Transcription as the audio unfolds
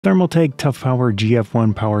Thermaltake Toughpower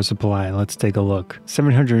GF1 power supply. Let's take a look.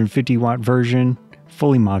 750 watt version,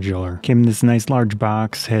 fully modular. Came in this nice large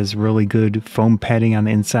box, has really good foam padding on the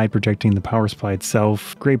inside protecting the power supply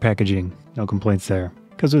itself. Great packaging, no complaints there.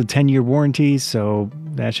 Comes with a 10-year warranty, so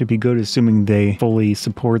that should be good, assuming they fully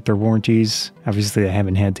support their warranties. Obviously, I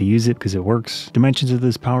haven't had to use it because it works. Dimensions of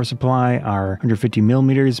this power supply are 150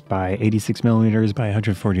 millimeters by 86 millimeters by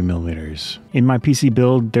 140 millimeters. In my PC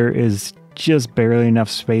build, there is just barely enough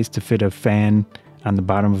space to fit a fan on the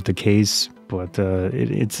bottom of the case, but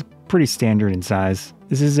it's pretty standard in size.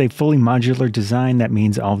 This is a fully modular design. That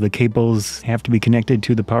means all of the cables have to be connected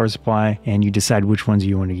to the power supply, and you decide which ones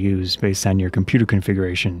you want to use based on your computer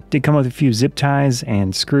configuration. Did come with a few zip ties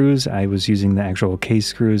and screws. I was using the actual case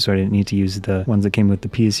screws, so I didn't need to use the ones that came with the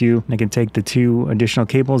PSU. I can take the two additional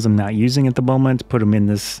cables I'm not using at the moment, put them in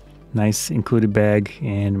this nice included bag,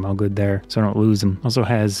 and I'm all good there, so I don't lose them. Also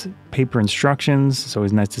has paper instructions. It's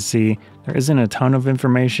always nice to see. There isn't a ton of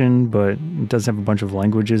information, but it does have a bunch of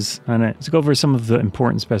languages on it. Let's go over some of the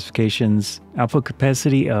important specifications. Output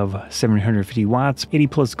capacity of 750 watts, 80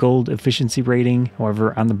 plus gold efficiency rating.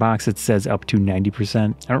 However, on the box it says up to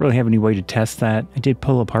 90%. I don't really have any way to test that. I did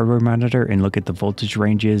pull up HWMonitor and look at the voltage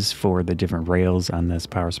ranges for the different rails on this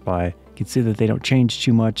power supply. You can see that they don't change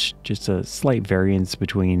too much, just a slight variance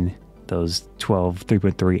between those 12,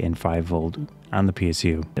 3.3, and 5 volt on the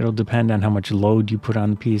PSU. It'll depend on how much load you put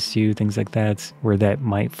on the PSU, things like that, where that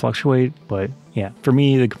might fluctuate. But yeah, for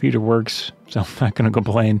me, the computer works, so I'm not going to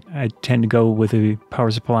complain. I tend to go with a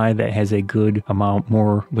power supply that has a good amount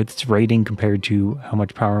more with its rating compared to how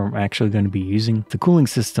much power I'm actually going to be using. The cooling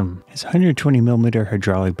system is 120 millimeter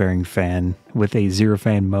hydraulic bearing fan with a zero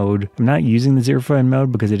fan mode. I'm not using the zero fan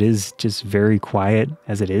mode because it is just very quiet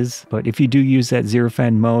as it is. But if you do use that zero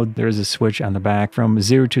fan mode, there is a switch on the back. From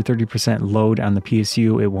 0 to 30% load on the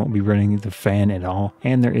PSU, it won't be running the fan at all.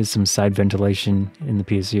 And there is some side ventilation in the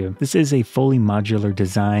PSU. This is a fully modular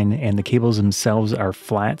design, and the cables themselves are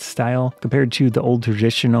flat style. Compared to the old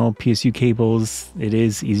traditional PSU cables, it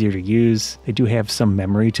is easier to use. They do have some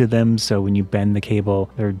memory to them, so when you bend the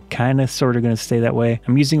cable, they're kind of sort of going to stay that way.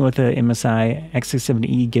 I'm using with a MSI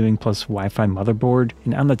X67E Gaming Plus Wi-Fi motherboard,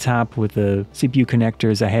 and on the top with the CPU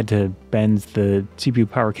connectors, I had to bend the CPU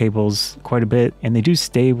power cables quite a bit, and they do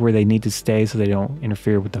stay where they need to stay so they don't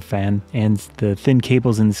interfere with the fan. And the thin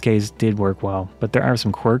cables in this case did work well, but there are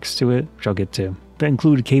some quirks to it, which I'll get to. The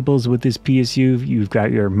included cables with this PSU, you've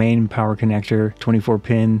got your main power connector, 24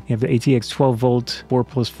 pin. You have the ATX 12 volt,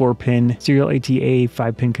 4+4 pin, serial ATA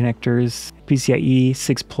 5 pin connectors, PCIe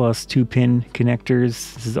 6 plus 2 pin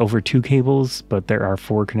connectors. This is over 2 cables, but there are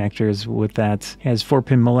 4 connectors with that. It has 4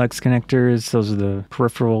 pin Molex connectors. Those are the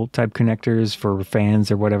peripheral type connectors for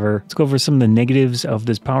fans or whatever. Let's go over some of the negatives of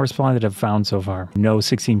this power supply that I've found so far. No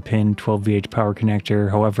 16 pin 12 VH power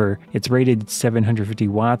connector. However, it's rated 750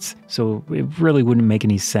 watts, so it really wouldn't make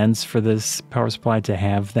any sense for this power supply to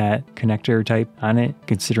have that connector type on it,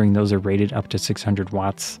 considering those are rated up to 600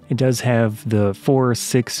 watts. It does have the 4,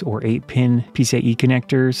 6, or 8 pin PCIe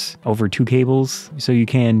connectors over 2 cables, so you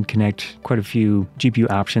can connect quite a few GPU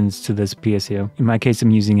options to this PSU. In my case,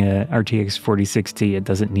 I'm using a RTX 4060. It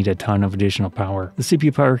doesn't need a ton of additional power. The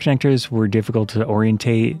CPU power connectors were difficult to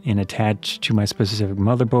orientate and attach to my specific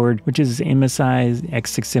motherboard, which is MSI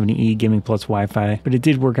X670E Gaming Plus Wi-Fi, but it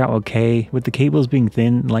did work out okay. With the cables being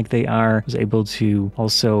thin like they are, I was able to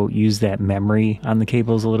also use that memory on the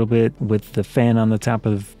cables a little bit with the fan on the top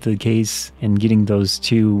of the case and getting those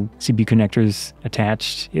 2 CPU connectors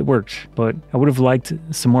attached. It worked, but I would have liked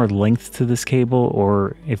some more length to this cable,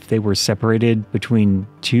 or if they were separated between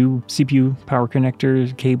 2 CPU power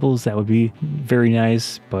connector cables, that would be very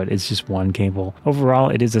nice, but it's just 1 cable. Overall,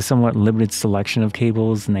 it is a somewhat limited selection of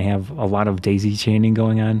cables, and they have a lot of daisy chaining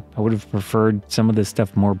going on. I would have preferred some of this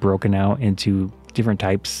stuff more broken out into different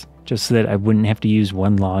types, just so that I wouldn't have to use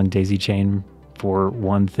one long daisy chain for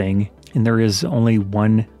one thing. And there is only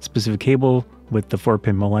 1 specific cable with the 4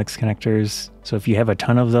 pin Molex connectors, so if you have a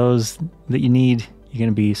ton of those that you need, you're going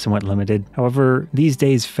to be somewhat limited. However, these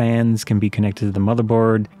days fans can be connected to the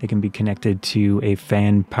motherboard. They can be connected to a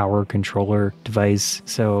fan power controller device,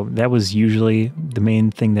 so that was usually the main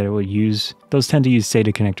thing that I would use. Those tend to use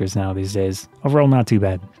SATA connectors now these days. Overall, not too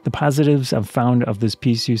bad. The positives I've found of this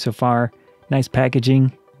PSU so far: nice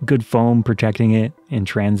packaging, good foam protecting it in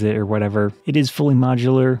transit or whatever. It is fully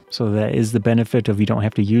modular, so that is the benefit of you don't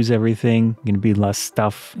have to use everything. Going to be less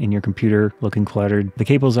stuff in your computer looking cluttered. The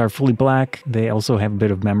cables are fully black. They also have a bit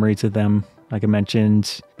of memory to them, like I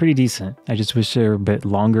mentioned, pretty decent. I just wish they were a bit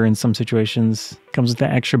longer in some situations. Comes with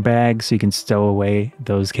that extra bag so you can stow away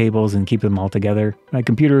those cables and keep them all together. My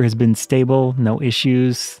computer has been stable, no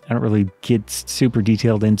issues. I don't really get super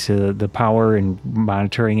detailed into the power and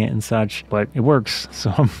monitoring it and such, but it works,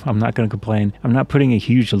 so I'm not going to complain. I'm not putting a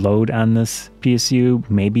huge load on this PSU,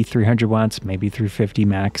 maybe 300 watts, maybe 350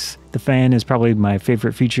 max. The fan is probably my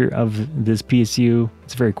favorite feature of this PSU.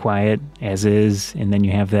 It's very quiet as is, and then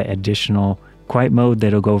you have that additional quiet mode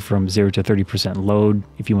that'll go from 0 to 30% load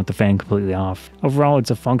if you want the fan completely off. Overall,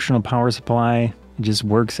 it's a functional power supply. It just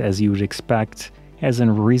works as you would expect. Has a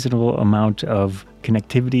reasonable amount of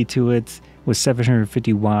connectivity to it. With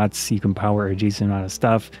 750 watts, you can power a decent amount of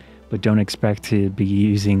stuff, but don't expect to be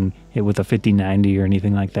using it with a 5090 or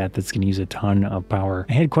anything like that that's going to use a ton of power.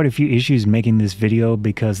 I had quite a few issues making this video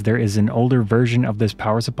because there is an older version of this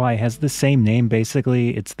power supply. It has the same name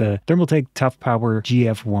basically. It's the Thermaltake Toughpower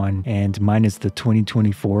GF1, and mine is the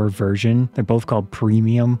 2024 version. They're both called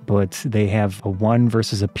premium, but they have a 1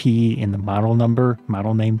 versus a P in the model number,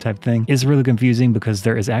 model name type thing. It's really confusing because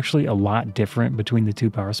there is actually a lot different between the two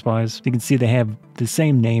power supplies. You can see they have the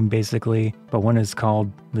same name basically, but one is called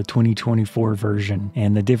the 2024 version,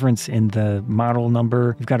 and the difference in the model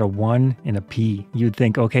number, you've got a 1 and a P. You'd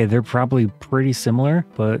think, okay, they're probably pretty similar,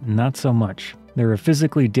 but not so much. They're a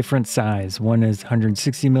physically different size. One is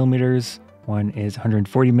 160 millimeters, one is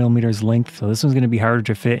 140 millimeters length, so this one's going to be harder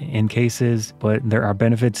to fit in cases, but there are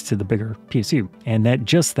benefits to the bigger PSU. And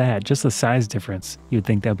just the size difference, you'd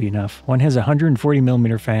think that'd be enough. One has a 140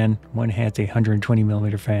 millimeter fan, one has a 120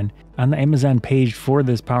 millimeter fan. On the Amazon page for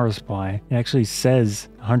this power supply, it actually says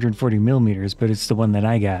 140 millimeters, but it's the one that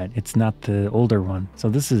I got. It's not the older one. So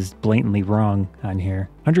this is blatantly wrong on here.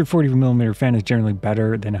 140 millimeter fan is generally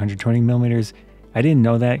better than 120 millimeters. I didn't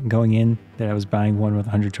know that going in, that I was buying one with a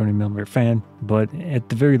 120 millimeter fan, but at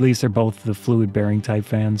the very least, they're both the fluid bearing type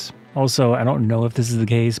fans. Also, I don't know if this is the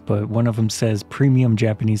case, but one of them says premium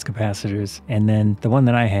Japanese capacitors, and then the one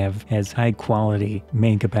that I have has high quality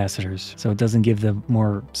main capacitors, so it doesn't give the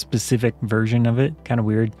more specific version of it. Kind of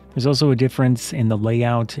weird. There's also a difference in the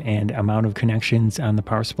layout and amount of connections on the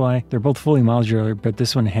power supply. They're both fully modular, but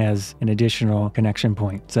this one has an additional connection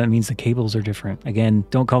point, so that means the cables are different. Again,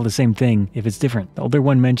 don't call the same thing if it's different. The older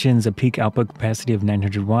one mentions a peak output capacity of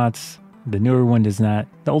 900 watts. The newer one does not.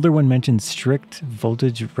 The older one mentions strict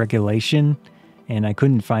voltage regulation, and I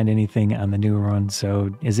couldn't find anything on the newer one,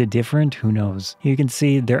 so is it different? Who knows? You can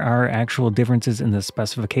see there are actual differences in the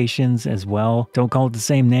specifications as well. Don't call it the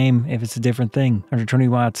same name if it's a different thing. 120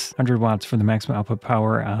 watts, 100 watts for the maximum output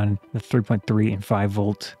power on the 3.3 and 5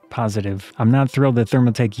 volt positive. I'm not thrilled that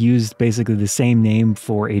Thermaltake used basically the same name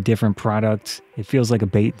for a different product. It feels like a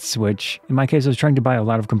bait and switch. In my case, I was trying to buy a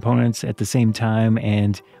lot of components at the same time,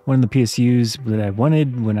 and one of the PSUs that I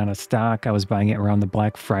wanted went out of stock. I was buying it around the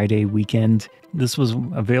Black Friday weekend. This was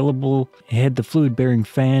available. It had the fluid bearing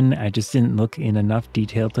fan. I just didn't look in enough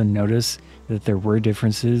detail to notice that there were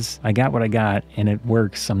differences. I got what I got and it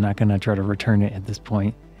works. I'm not going to try to return it at this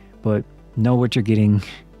point, but know what you're getting.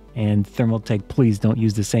 And Thermaltake, please don't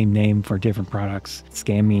use the same name for different products.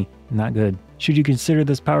 Scam me. Not good. Should you consider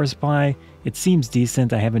this power supply? It seems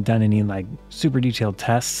decent. I haven't done any like super detailed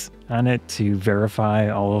tests on it to verify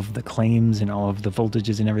all of the claims and all of the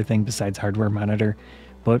voltages and everything besides HWMonitor.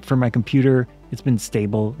 But for my computer, it's been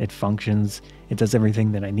stable. It functions. It does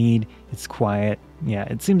everything that I need. It's quiet. Yeah,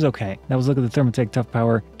 it seems okay. That was a look at the Thermaltake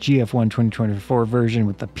Toughpower GF1 2024 version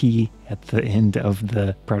with the P at the end of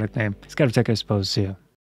the product name. It's got a tech, I suppose, too.